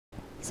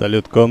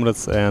Salute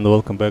comrades and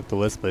welcome back to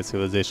Let's Play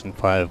Civilization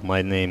 5.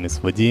 My name is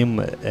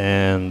Vadim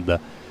and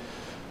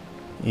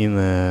in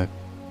a...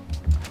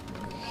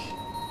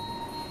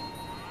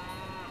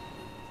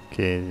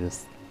 Okay,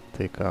 just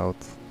take out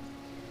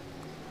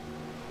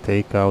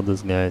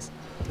these guys.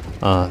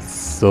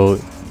 So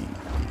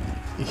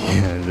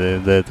yeah,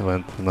 that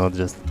went not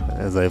just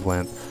as I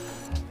planned.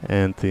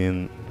 And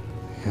in...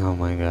 oh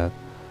my god.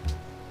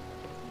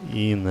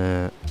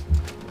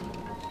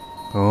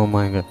 Oh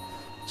my god.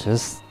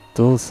 Just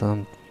do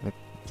some...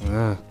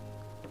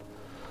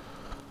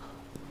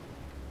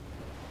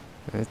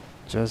 It's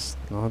just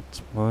not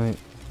my...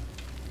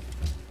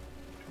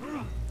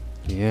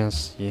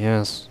 Yes.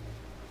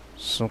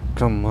 So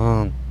come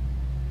on.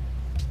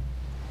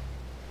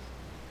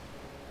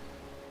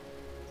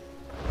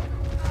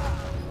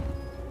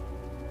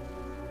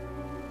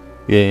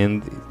 Yeah,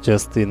 and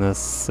just in a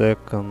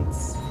second,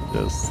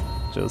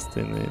 just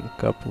in a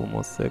couple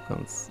more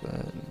seconds,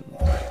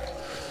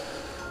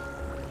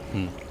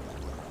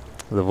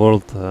 the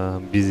world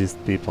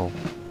busiest people,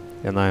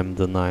 and I'm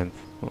the ninth.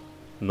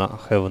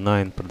 Have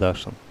 9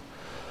 production.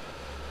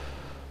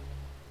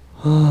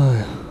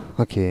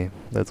 Okay,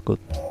 that's good.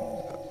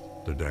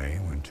 The day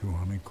when two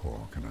army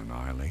corps can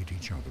annihilate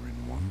each other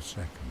in 1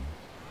 second,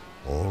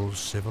 all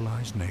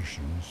civilized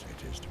nations,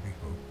 it is to be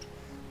hoped,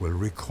 will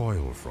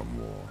recoil from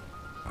war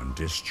and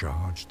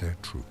discharge their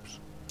troops.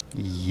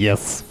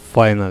 Yes,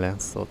 finally.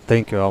 So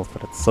thank you,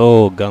 Alfred.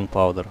 So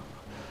gunpowder.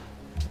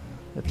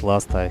 At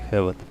last I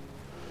have it.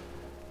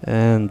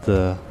 And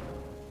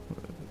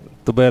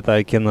too bad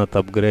I cannot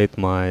upgrade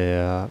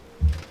my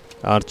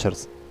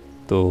archers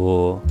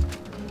to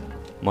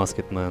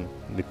musketmen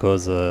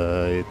because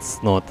it's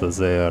not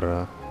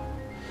their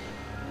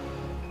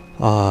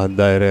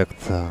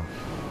direct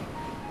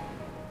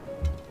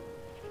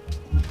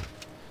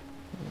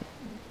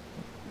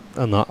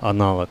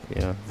analog.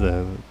 Yeah,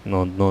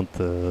 not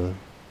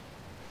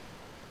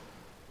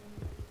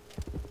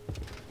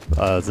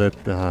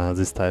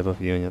this type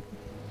of unit.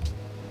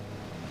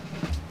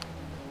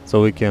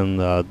 So we can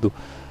do.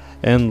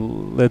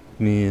 And let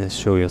me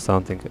show you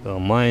something.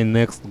 My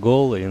next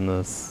goal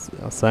in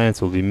science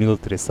will be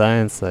military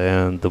science,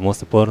 and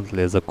most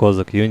importantly, the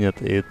Cossack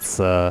unit. It's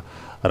a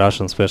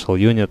Russian special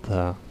unit,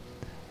 the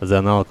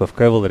analog of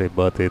cavalry,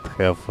 but it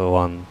have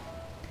one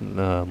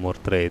more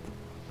trait.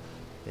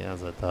 Yeah,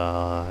 that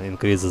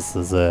increases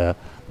the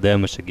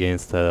damage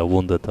against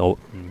wounded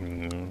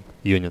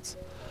units.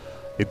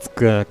 It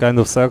kind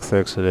of sucks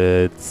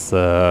actually. It's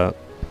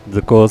the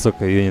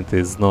Cossack unit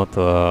is not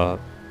that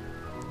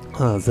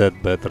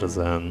better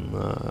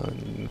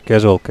than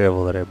casual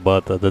cavalry,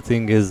 but the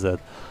thing is that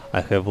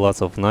I have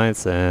lots of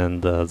knights,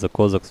 and the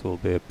Cossacks will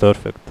be a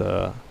perfect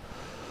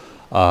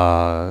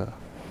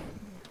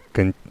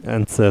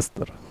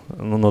ancestor.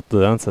 No, not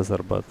the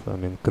ancestor, but I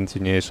mean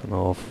continuation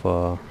of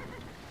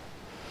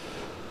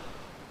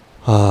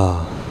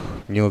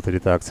military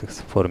tactics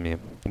for me.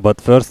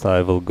 But first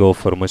I will go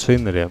for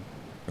machinery.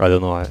 I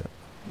don't know, I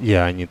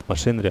need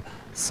machinery.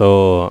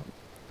 So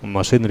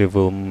machinery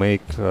will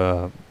make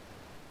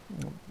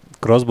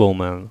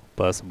crossbowmen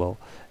possible,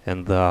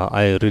 and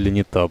I really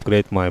need to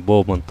upgrade my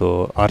bowmen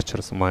to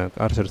archers, my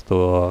archers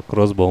to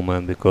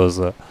crossbowmen,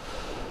 because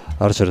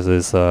archers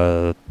is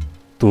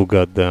too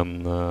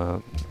goddamn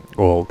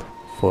old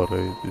for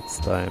its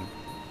time.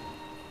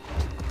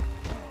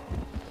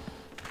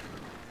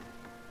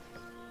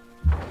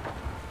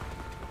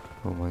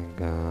 Oh my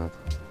god.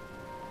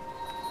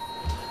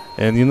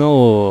 And you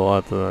know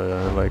what,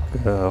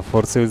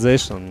 for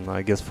civilization,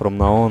 I guess from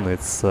now on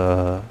it's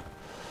the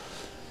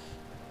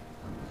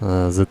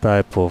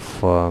type of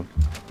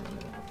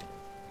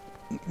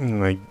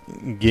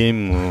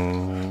game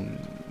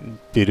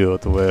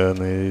period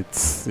when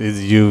it's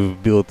you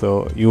built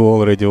you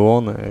already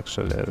own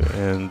actually,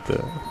 and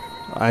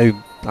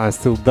I'm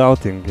still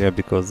doubting, yeah,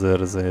 because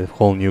there is a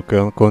whole new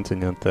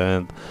continent,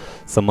 and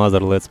some other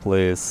let's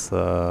plays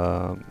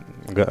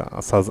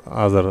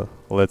other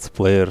let's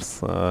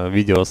players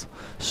videos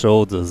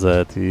showed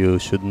that you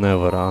should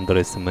never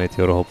underestimate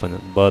your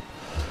opponent, but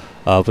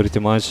pretty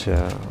much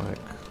like,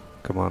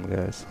 come on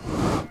guys.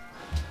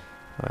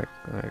 like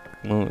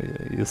no,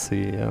 you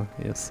see,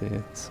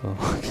 so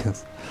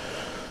yes,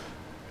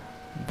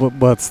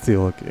 but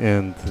still, okay,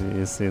 and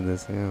you see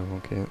this, yeah,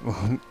 okay.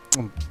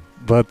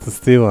 But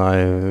still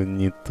I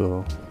need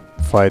to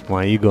fight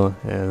my ego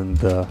and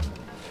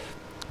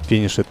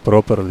finish it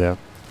properly,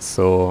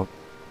 so,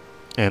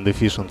 and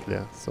efficiently.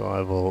 So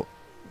I will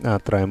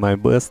try my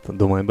best,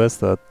 do my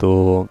best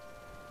to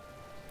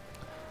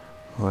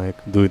like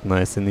do it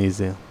nice and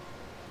easy.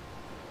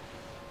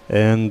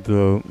 And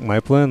my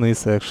plan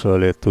is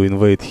actually to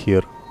invade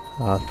here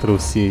through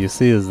sea. You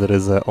see, there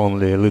is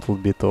only a little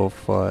bit of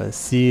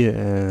sea,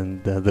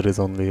 and there is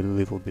only a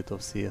little bit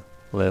of sea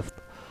left.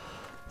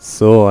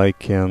 So I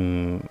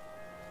can...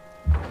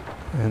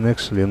 and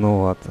actually, you know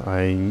what?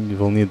 I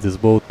will need this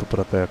boat to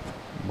protect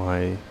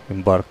my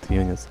embarked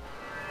units.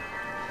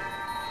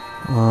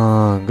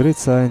 Great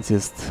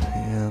scientist.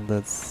 Yeah,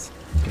 that's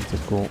pretty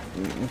cool.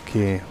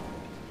 Okay.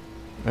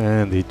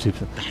 and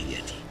Egyptian.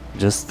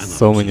 Just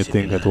so many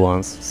things at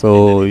once.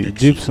 So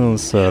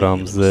Egyptians,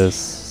 Ramses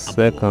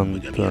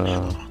second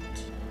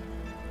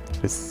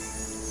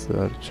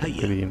research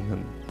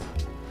agreement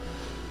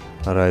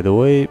right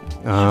away.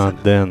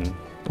 Then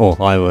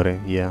Ivory,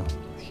 yeah,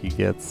 he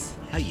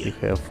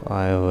have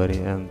Ivory,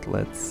 and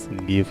let's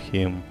give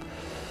him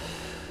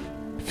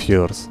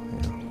furs,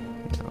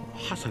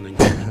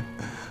 yeah.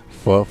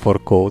 for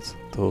coats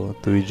to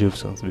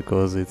Egyptians,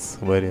 because it's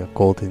very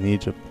cold in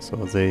Egypt, so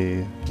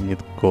they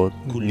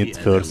need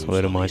furs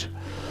very much.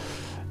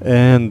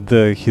 And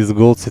his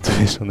gold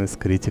situation is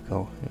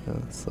critical, yeah,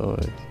 so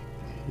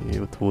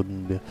it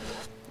wouldn't be.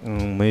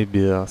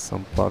 Maybe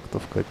some pact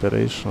of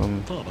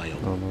cooperation.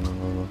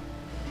 No.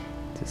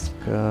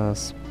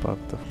 Discuss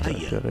pact of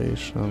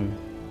cooperation.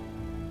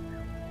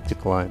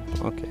 Decline.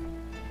 Okay.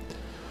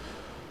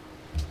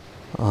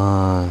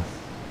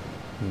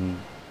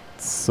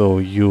 So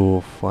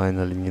you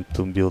finally need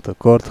to build a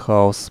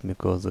courthouse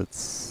because it's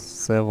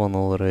 7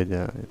 already.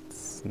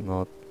 It's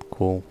not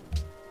cool.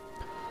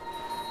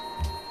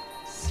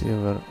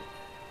 Silver.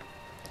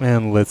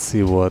 And let's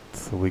see what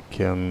we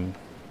can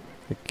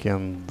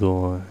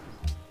do.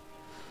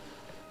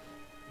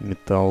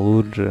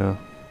 Metallurgy,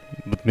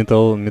 but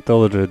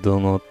metallurgy do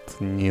not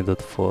need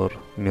it for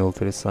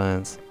military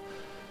science.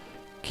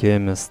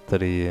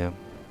 Chemistry,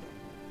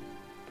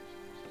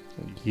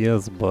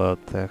 yes, but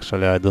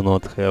actually I do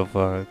not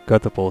have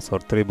catapults or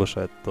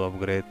trebuchet to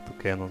upgrade to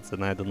cannons,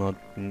 and I do not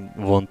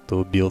want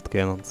to build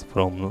cannons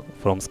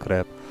from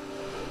scrap.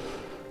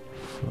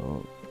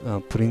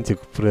 Printing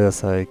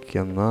press I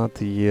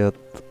cannot yet.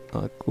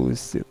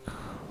 Acoustic,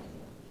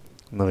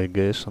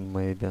 navigation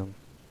maybe,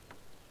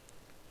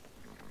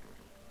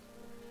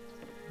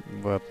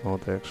 but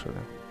not actually.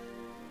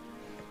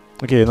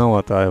 Okay, you know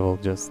what? I will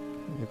just.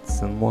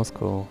 It's in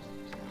Moscow.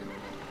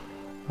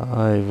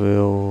 I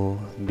will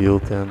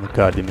build an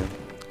academy.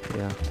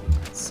 Yeah.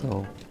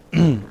 So.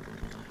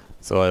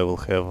 So I will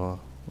have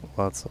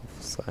lots of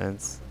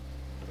science.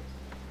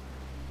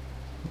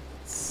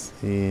 Let's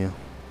see.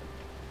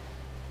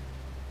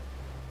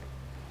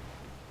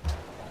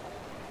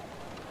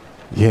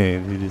 Yeah,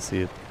 did you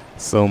see it?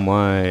 So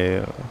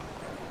my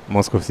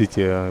Moscow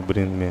City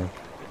bring me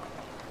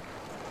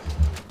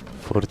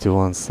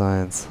 41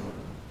 science.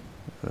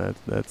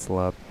 That's a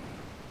lot.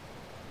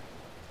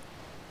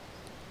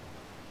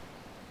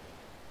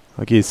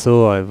 Okay,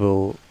 so I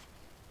will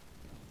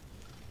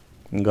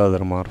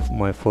gather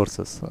my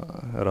forces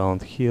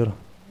around here,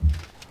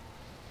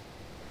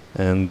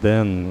 and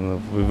then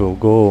we will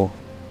go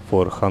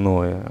for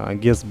Hanoi. I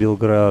guess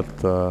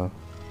Belgrade.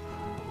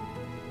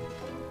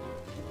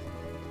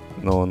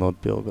 No,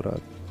 not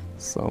Belgrade.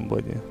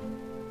 Somebody.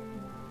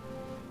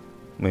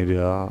 Maybe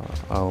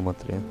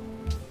Almaty.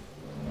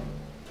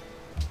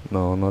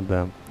 No, not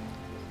them.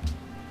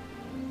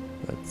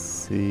 Let's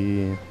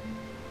see.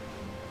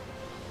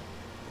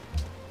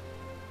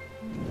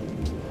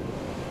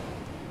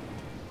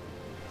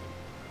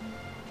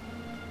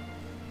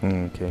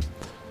 Okay.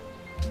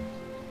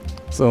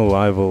 So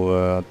I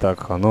will attack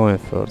Hanoi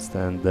first,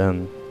 and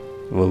then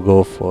we'll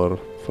go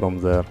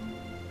from there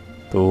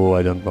to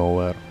I don't know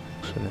where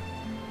actually.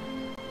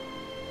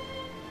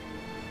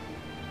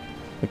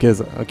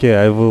 Okay,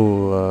 I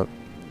will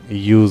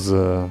use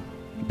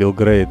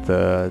Belgrade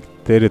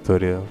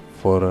territory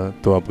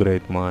to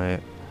upgrade my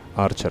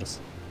archers,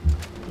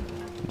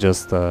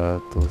 just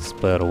to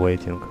spare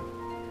waiting.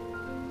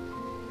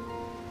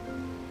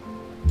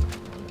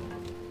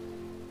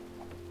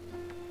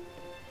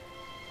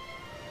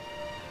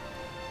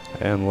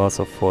 And lots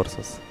of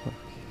forces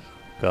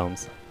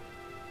comes.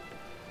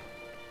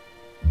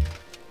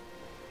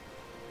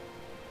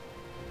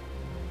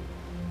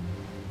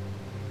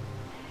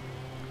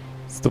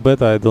 It's too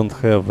bad I don't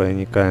have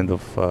any kind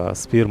of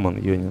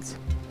spearman units.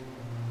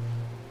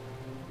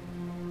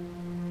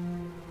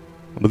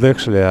 But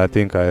actually I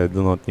think I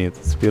do not need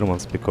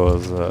spearmans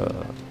because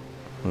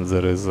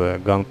there is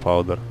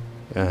gunpowder,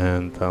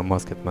 and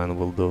musketman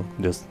will do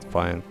just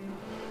fine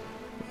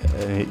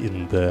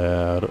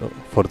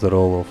for the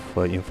role of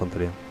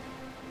infantry.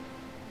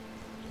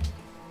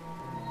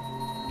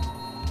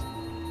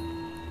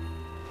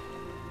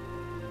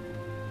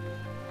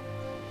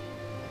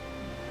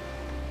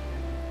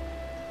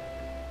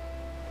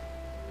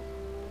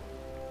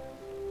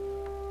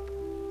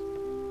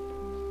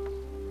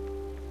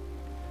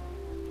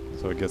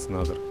 So I guess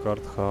another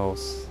card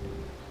house.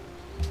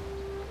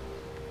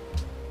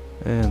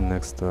 And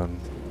next turn.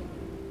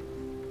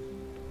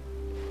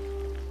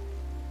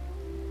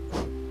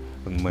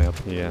 A map,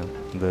 yeah,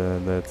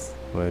 that's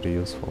very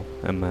useful.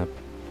 A map.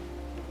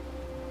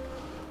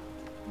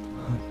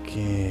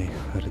 Okay,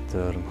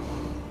 return.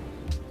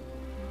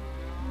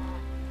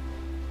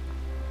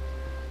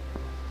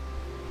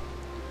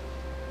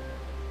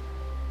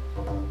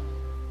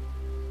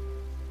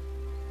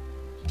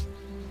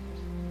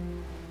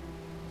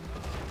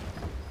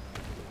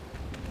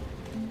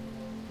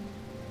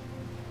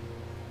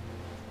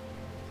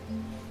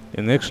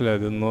 And actually I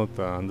do not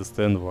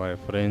understand why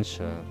French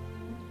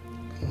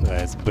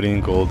guys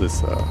bring all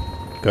this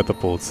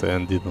catapults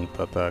and didn't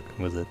attack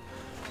with it.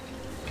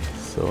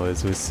 So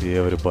as we see,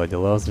 everybody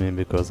loves me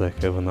because I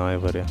have an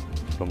ivory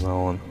from now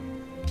on.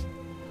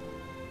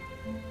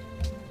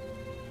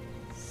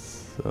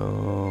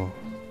 So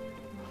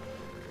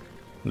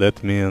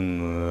that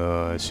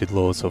means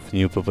shitloads of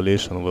new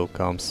population will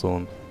come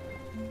soon.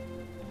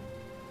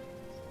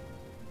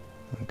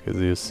 Like as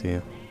you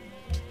see.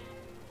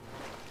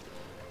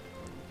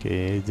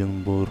 Okay,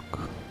 Edinburgh,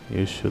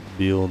 you should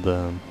build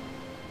a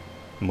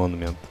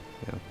monument.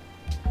 Yeah.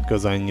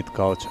 Because I need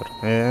culture.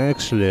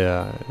 Actually,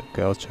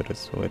 culture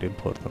is very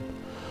important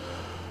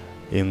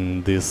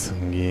in this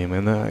game,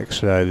 and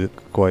actually I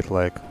quite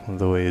like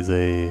the way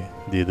they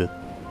did it.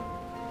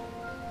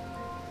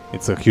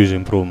 It's a huge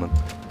improvement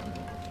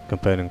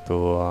comparing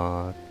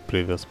to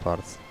previous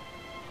parts.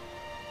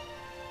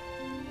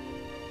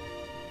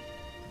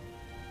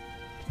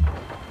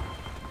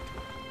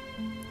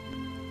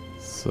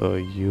 So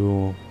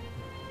you...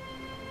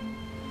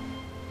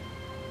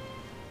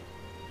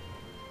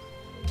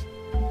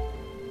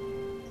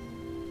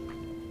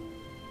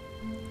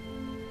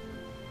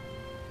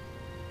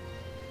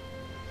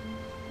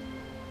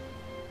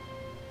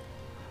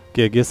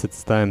 Okay, I guess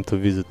it's time to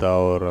visit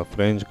our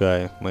French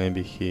guy.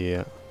 Maybe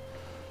he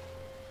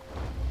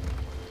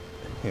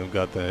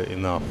got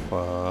enough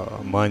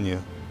money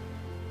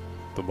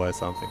to buy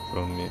something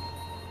from me.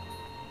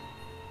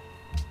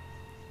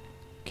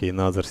 Okay,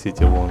 another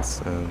city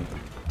wants a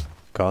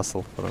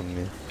castle from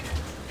me.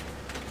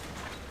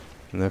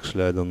 And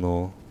actually I don't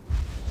know.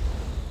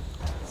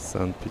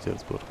 St.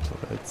 Petersburg,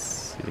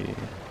 let's see.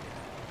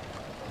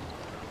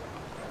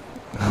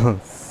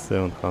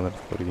 700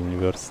 for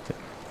university.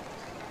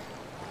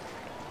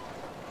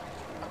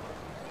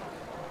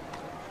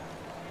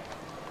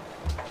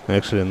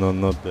 Actually,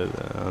 not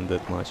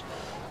that much.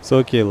 So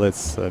okay,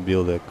 let's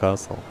build a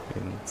castle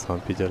in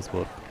St.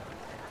 Petersburg.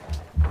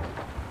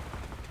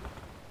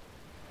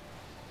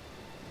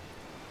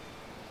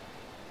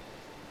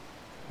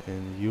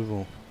 And you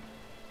will...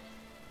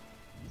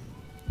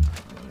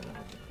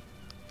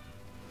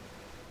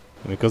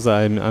 Because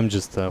I'm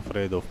just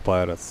afraid of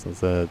pirates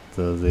that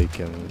they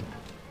can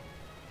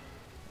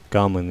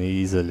come and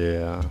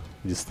easily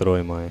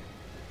destroy my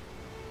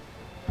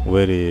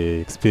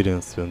very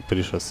experienced and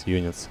precious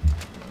units,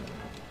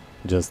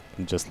 just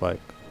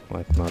like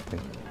nothing,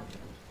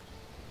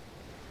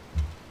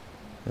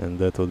 and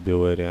that would be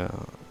very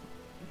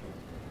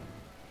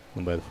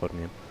bad for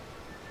me.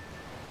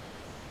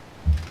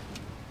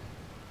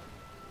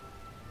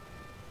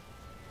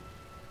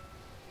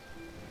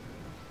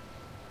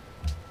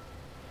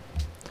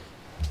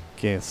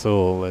 Okay,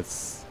 so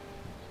let's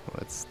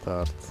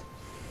start.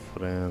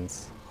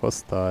 France,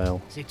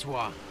 hostile. C'est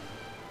toi.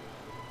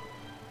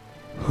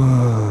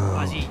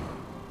 Vas-y.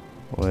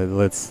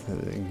 Let's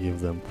give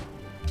them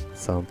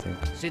something.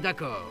 C'est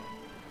d'accord.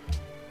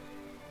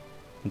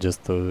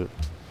 Just to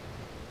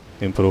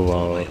improve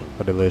our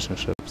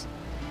relationships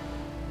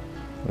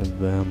with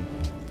them.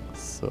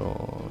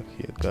 So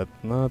he got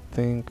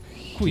nothing.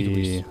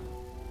 He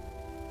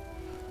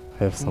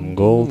have some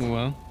gold.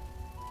 Well.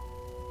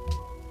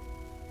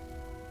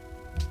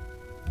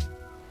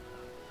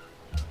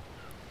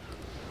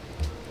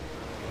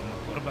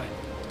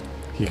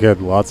 He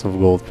had lots of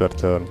gold per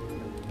turn.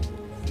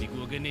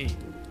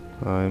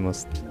 I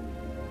must...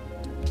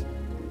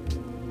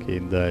 Okay,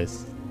 it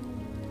dies.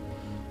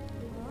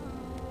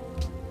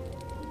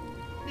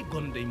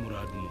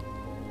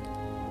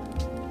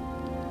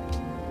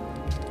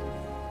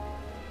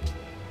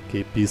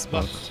 Okay,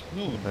 Bismarck.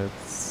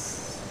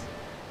 Let's...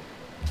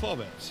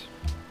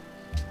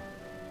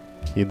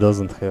 He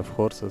doesn't have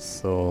horses,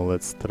 so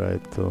let's try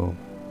to...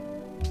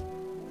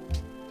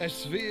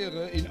 Es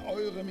wäre in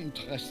eurem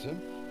Interesse,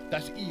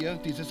 dass ihr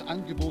dieses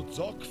Angebot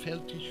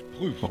sorgfältig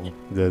prüft. Oh,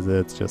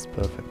 that's just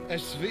perfect.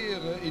 Es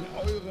wäre in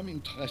eurem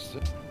Interesse.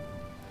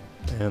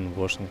 And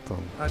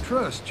Washington. I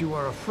trust you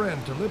are a friend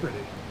to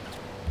liberty.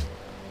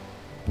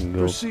 Go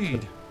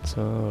Proceed.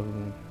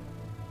 Turn.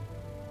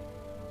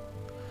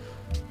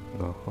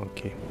 No,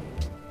 okay.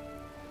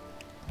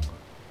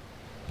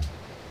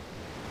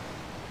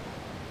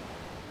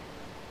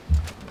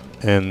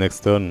 And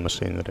next turn,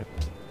 machinery.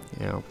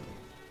 Yeah.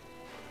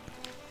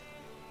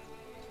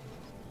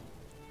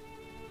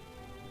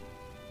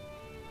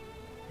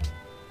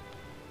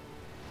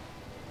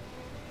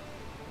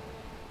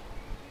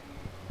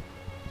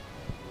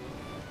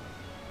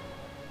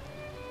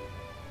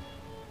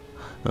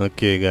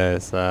 Okay,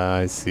 guys,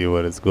 I see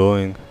where it's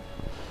going.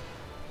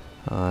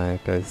 I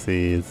can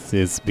see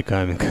it's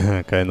becoming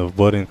kind of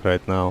boring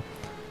right now.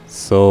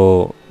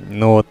 So, you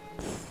know what?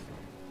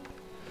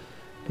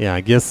 Yeah,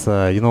 I guess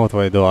you know what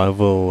I do. I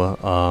will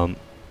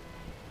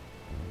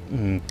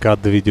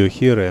cut the video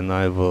here, and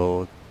I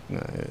will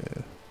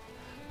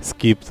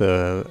skip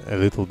a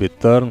little bit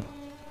turns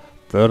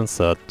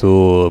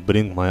to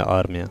bring my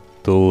army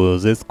to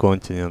this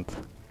continent.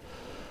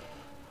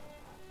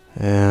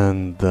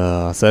 And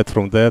aside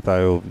from that,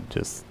 I will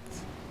just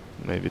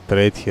maybe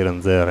trade here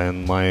and there,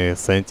 and my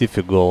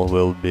scientific goal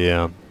will be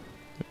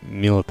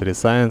military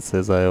science,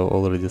 as I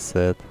already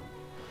said.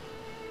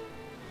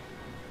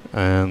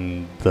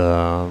 and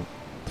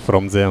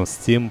from them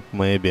Steam,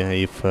 maybe,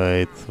 if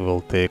it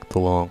will take too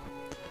long.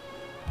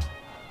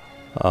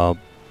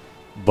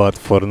 But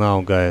for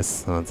now,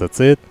 guys, that's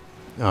it.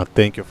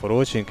 Thank you for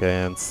watching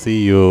and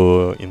see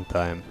you in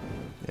time.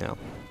 Yeah,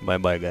 bye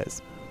bye,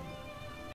 guys.